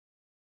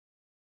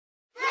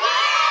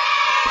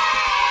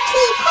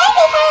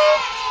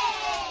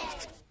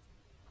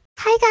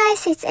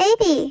guys, it's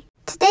Abby.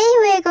 Today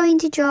we're going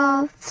to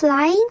draw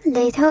flying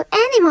little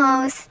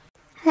animals.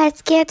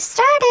 Let's get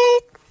started.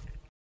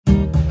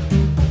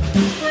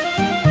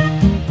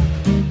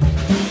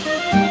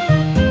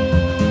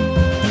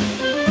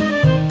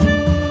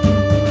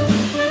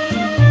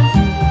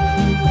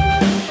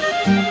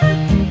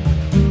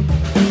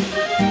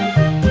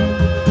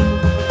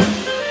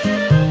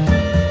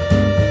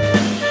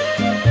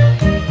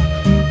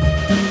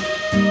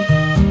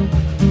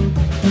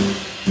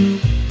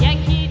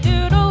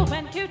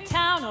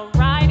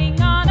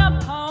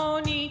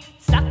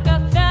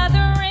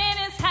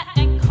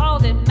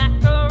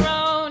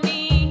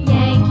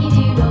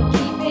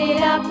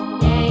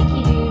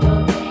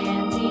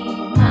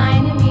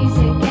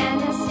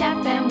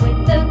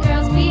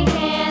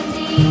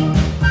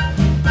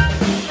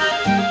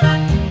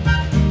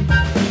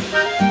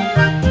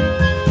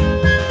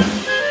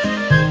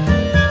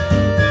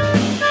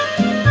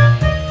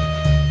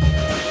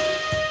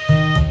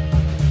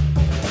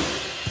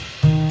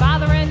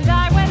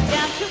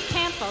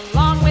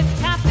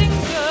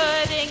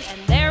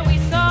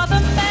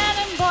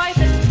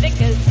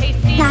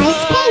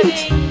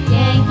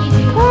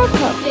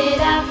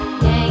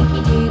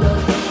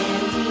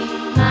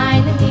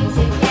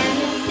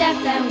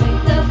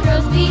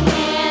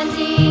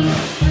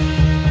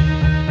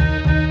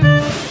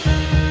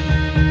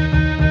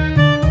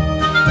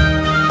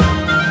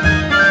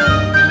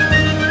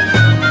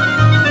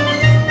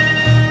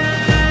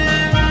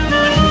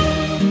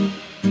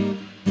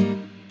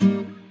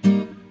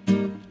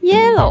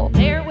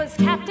 There was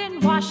Captain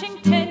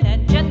Washington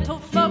and gentle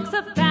folks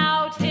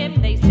about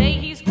him. They say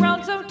he's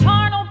grown so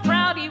tarnal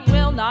proud he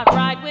will not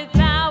ride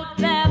without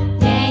them.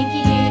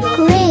 Yankee Doodle,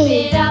 keep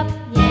it up,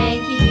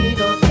 Yankee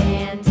Doodle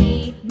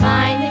dandy.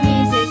 Mind the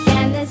music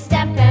and the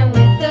step, and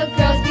with the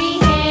girls be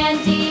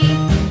handy.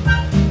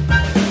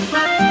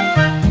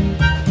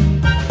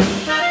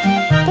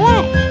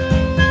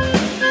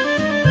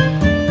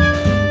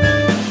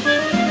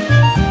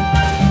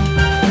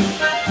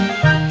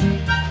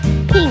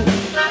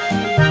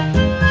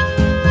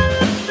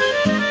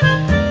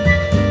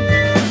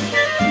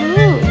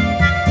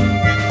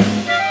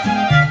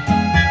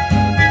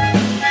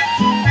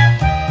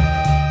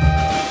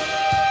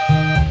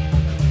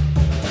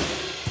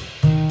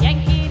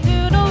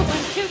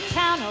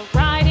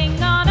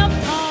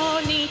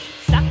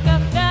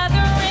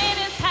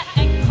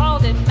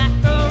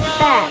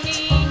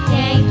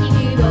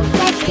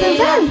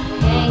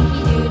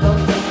 Yankee Doodle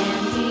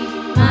dandy.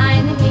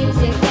 Mind the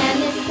music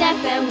and the step,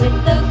 and with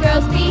the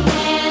girls be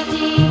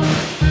handy.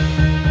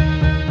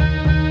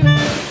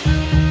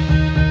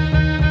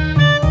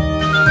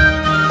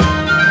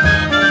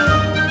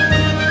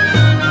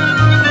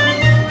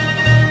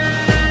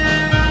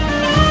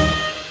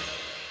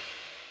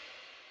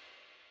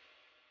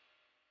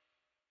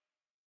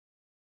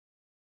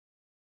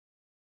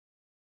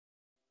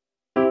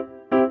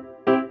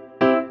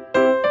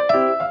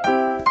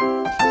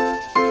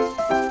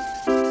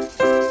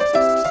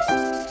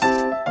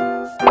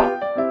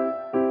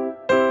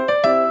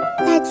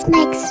 Let's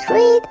make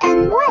sweet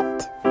and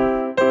wet.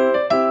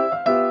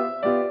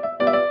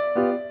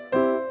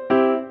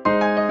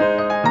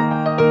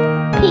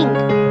 Pink.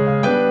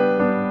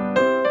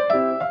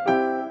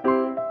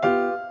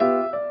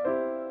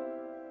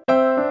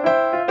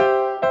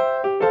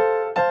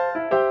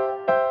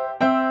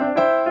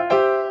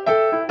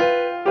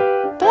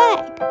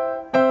 Black.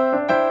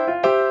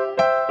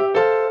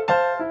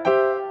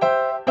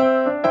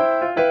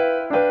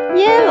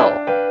 Yellow.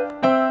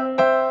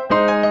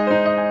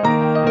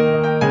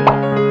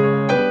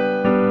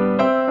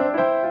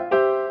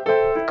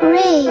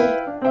 Gray.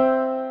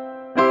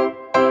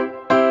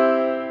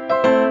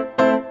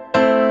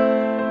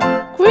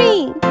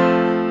 Green.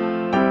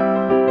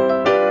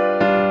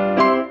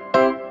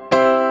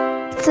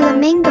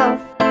 Flamingo.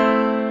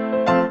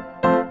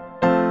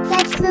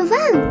 Let's move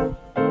on.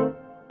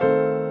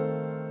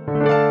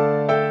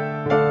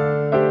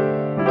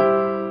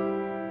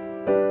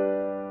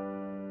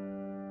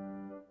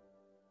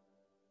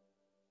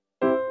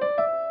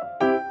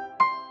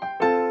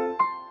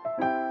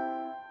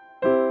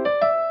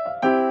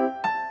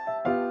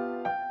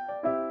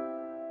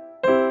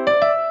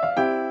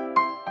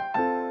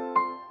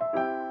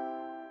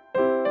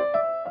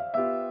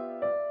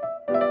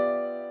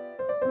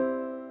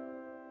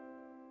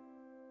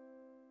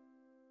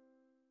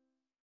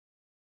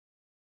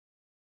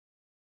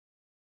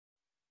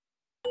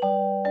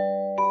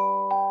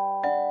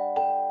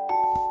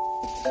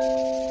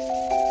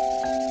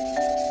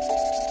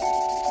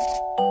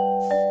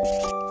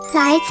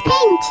 Lights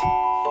paint.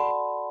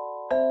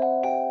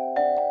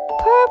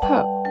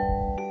 Purple.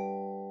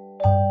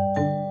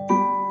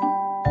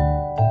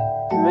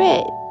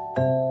 Red.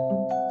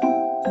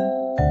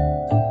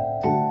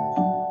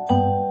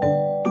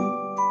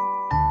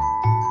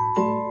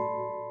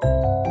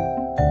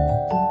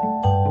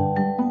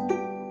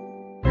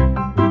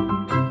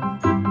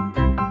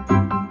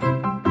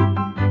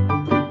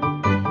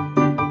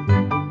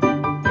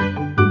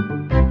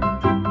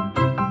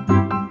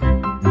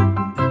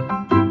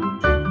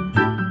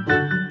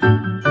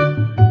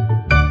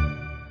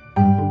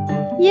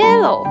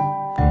 Yellow.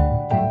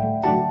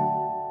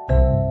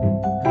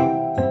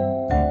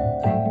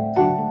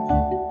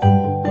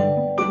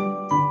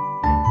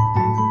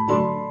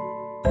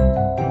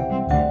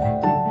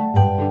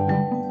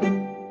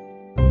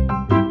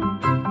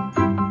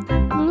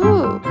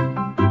 Blue.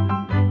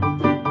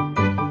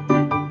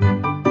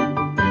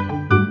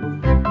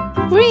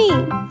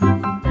 Green.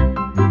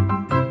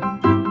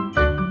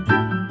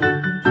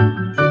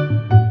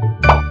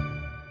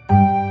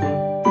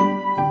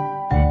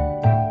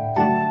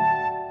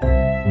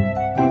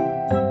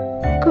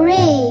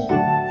 Gray.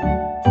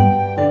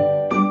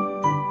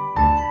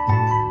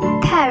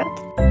 Parrot.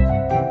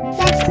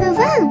 Let's move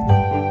on.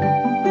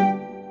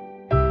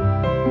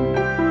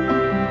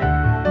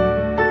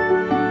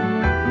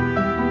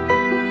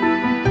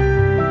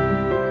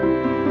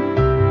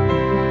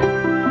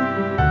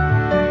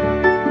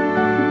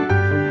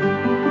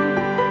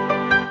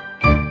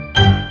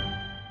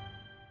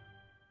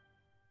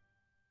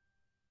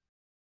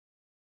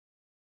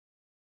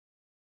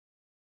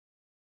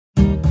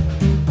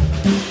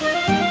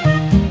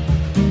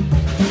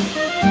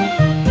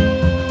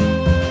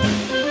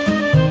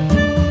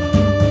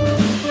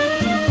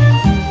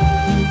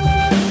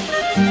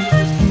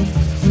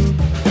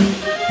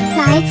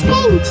 Lights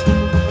paint.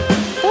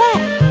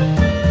 Black.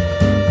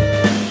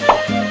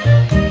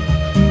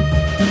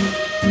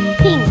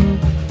 Pink.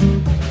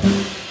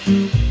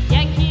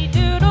 Yankee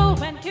Doodle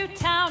went to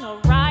town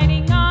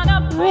riding on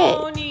a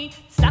pony.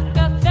 Stuck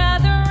a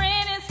feather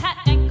in his hat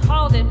and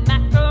called it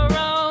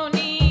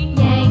macaroni.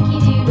 Yankee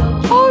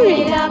Doodle, keep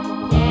it up.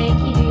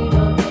 Yankee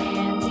Doodle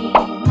dandy.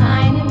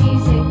 Mind the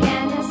music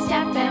and the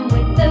step, and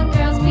with the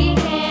girls be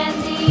handy.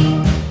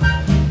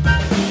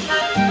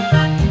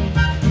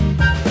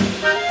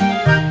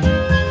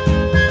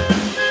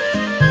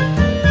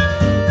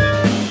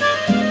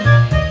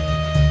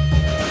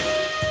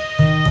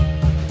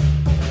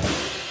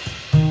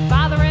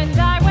 Father and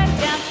I went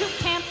down to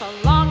camp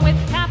along with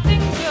Captain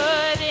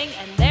Gooding,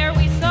 and there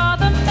we saw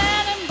the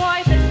men and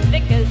boys as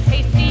thick as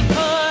hasty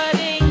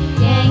pudding.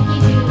 Yankee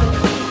Doodle,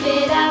 keep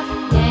it up.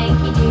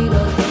 Yankee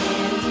Doodle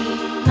dandy.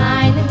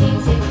 Mind the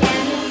music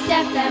and the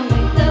step, and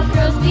with the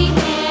girls be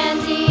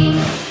handy.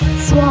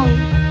 Swan.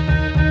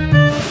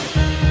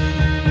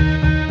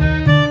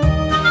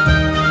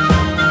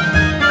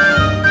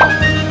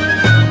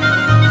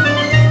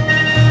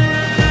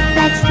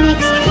 Let's mix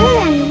blue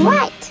and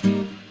white.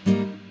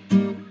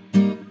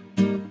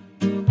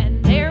 And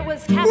there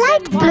was Captain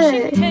Light blue.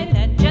 Washington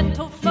and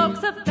gentle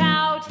folks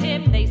about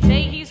him. They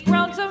say he's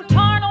grown so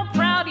tarnal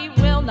proud he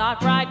will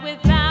not ride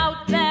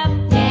without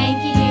them.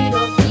 Yankee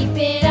Doodle, keep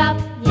it up.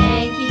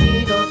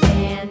 Yankee Doodle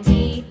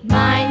dandy.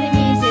 Mind the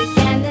music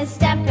and the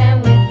step,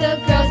 and with the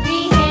girls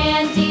be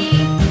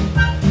handy.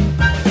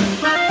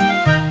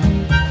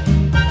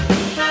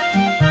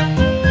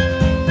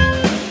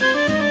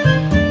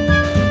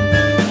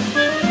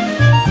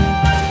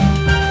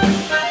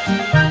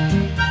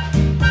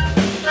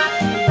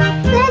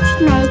 Let's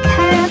make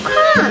her a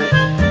crown.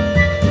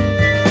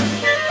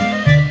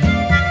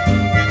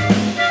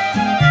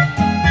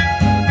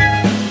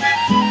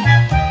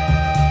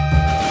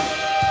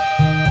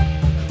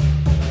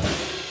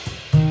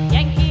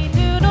 Yankee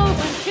Doodle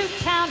went to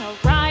town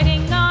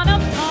riding on a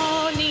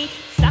pony.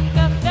 Stuck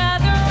a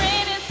feather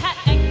in his hat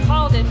and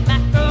called it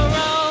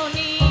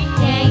macaroni.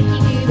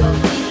 Yankee Doodle,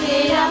 keep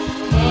it up.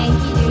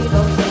 Yankee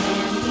Doodle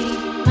dandy.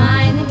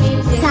 Mind the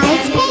music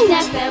Lights and the paint.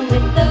 step, and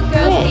with the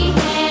girls be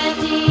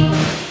handy.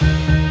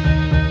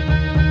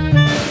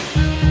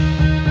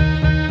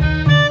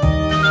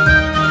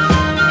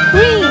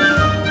 Green.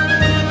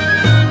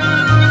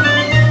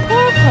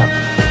 Purple.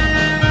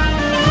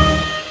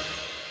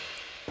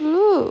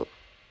 Blue.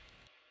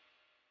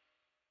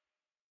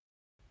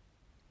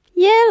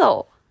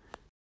 Yellow.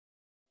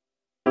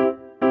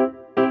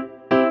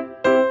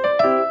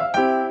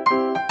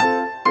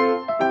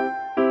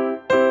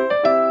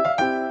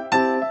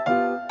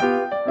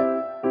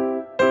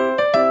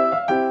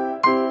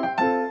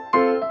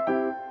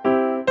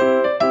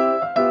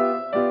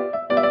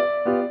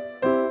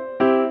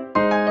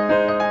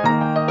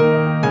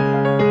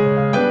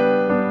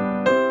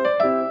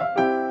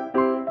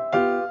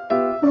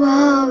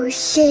 Wow,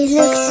 she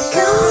looks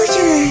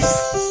gorgeous.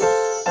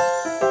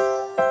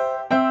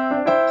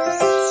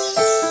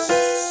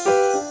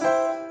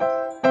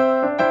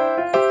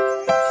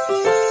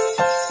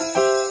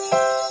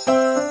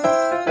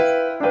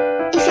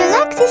 If you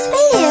like this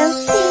video,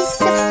 please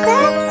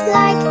subscribe,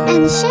 like,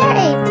 and share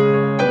it.